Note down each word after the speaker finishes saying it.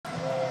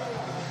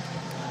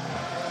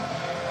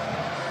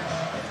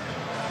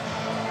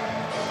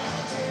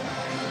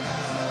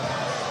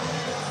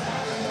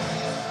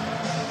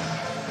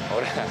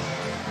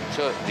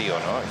yo digo,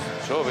 ¿no?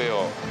 Yo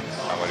veo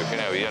a María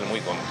Eugenia Vidal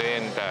muy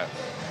contenta.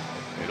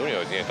 El único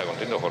que tiene que estar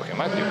contento es Jorge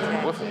Macri, porque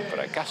después fue un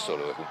fracaso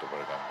lo de Juntos por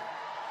el Cambio.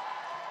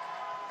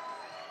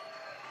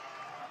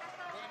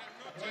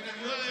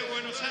 Ciudad de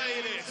Buenos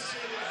Aires.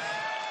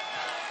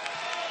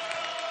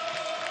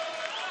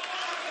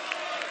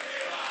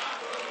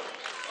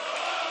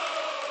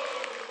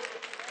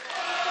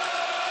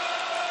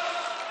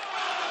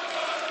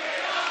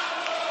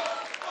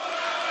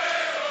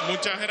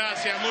 Muchas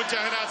gracias,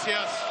 muchas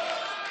gracias.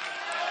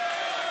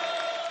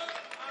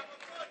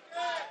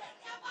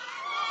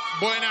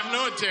 Buenas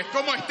noches,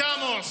 ¿cómo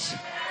estamos?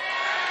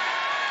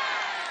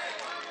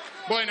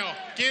 Bueno,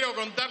 quiero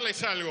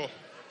contarles algo.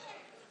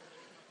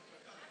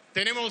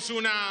 Tenemos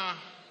una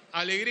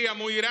alegría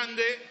muy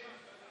grande.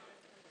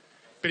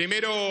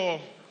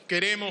 Primero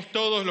queremos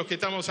todos los que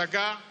estamos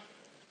acá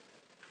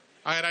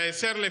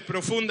agradecerles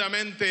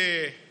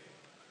profundamente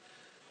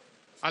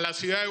a la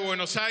Ciudad de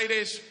Buenos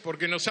Aires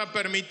porque nos ha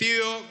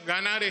permitido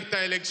ganar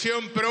esta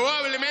elección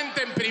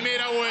probablemente en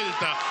primera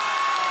vuelta.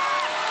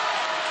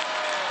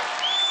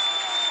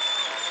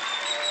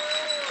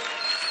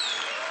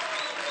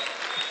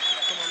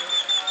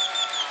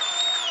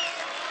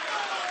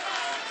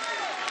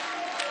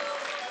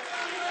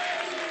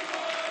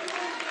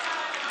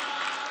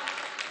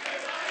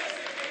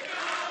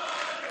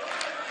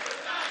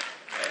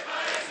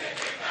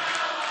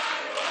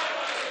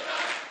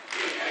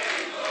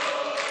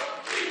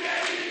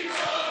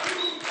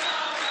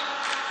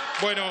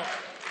 Bueno,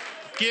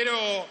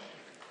 quiero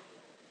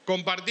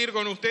compartir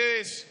con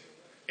ustedes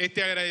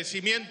este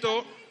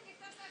agradecimiento.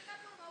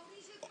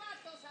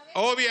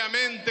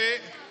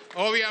 Obviamente,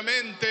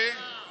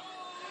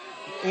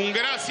 un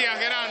gracias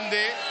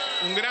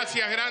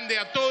grande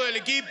a todo el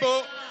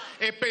equipo,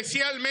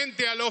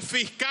 especialmente a los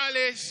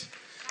fiscales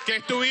que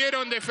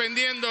estuvieron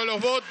defendiendo los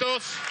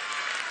votos,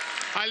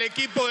 al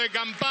equipo de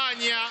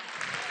campaña,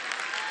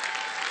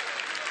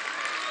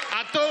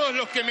 a todos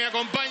los que me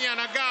acompañan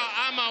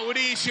acá, a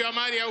Mauricio, a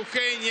María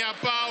Eugenia, a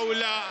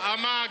Paula, a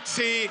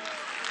Maxi,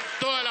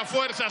 todas las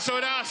fuerzas,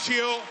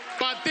 Horacio,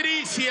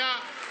 Patricia,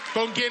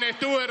 con quien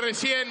estuve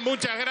recién,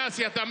 muchas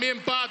gracias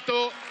también,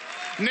 Pato,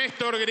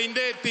 Néstor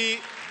Grindetti,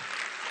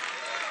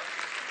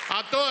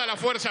 a todas las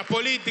fuerzas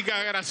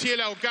políticas,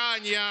 Graciela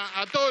Ocaña,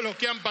 a todos los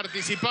que han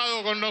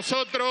participado con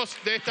nosotros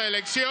de esta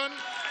elección,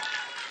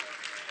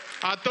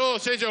 a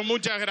todos ellos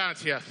muchas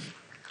gracias.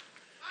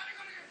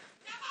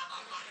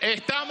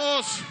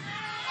 Estamos,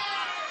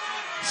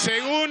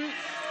 según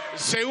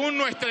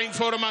nuestra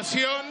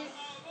información,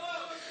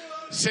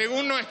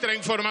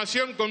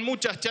 con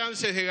muchas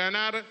chances de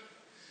ganar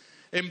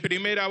en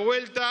primera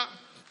vuelta,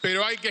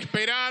 pero hay que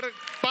esperar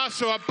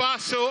paso a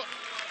paso.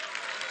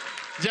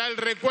 Ya el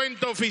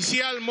recuento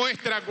oficial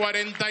muestra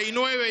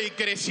 49 y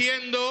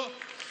creciendo,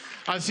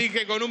 así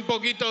que con un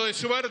poquito de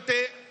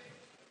suerte,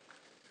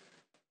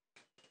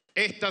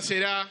 esta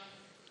será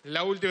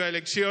la última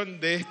elección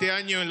de este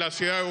año en la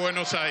Ciudad de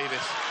Buenos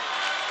Aires.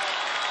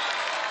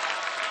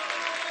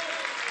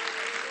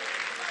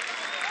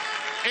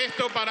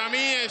 Esto para mí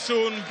es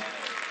un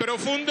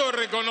profundo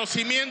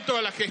reconocimiento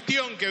a la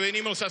gestión que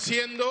venimos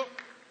haciendo.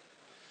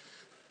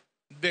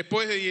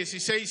 Después de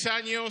 16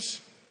 años,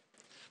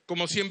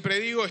 como siempre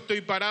digo, estoy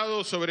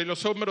parado sobre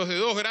los hombros de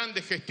dos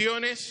grandes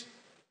gestiones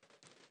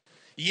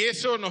y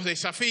eso nos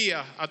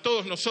desafía a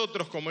todos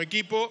nosotros como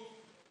equipo.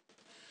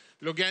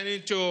 Lo que han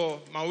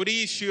hecho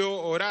Mauricio,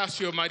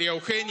 Horacio, María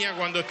Eugenia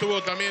cuando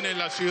estuvo también en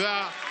la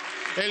ciudad,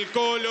 el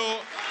Colo,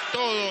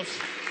 todos,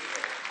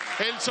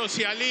 el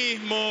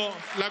socialismo,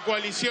 la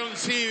coalición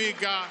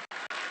cívica,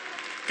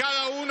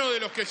 cada uno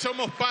de los que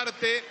somos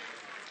parte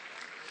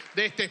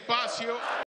de este espacio.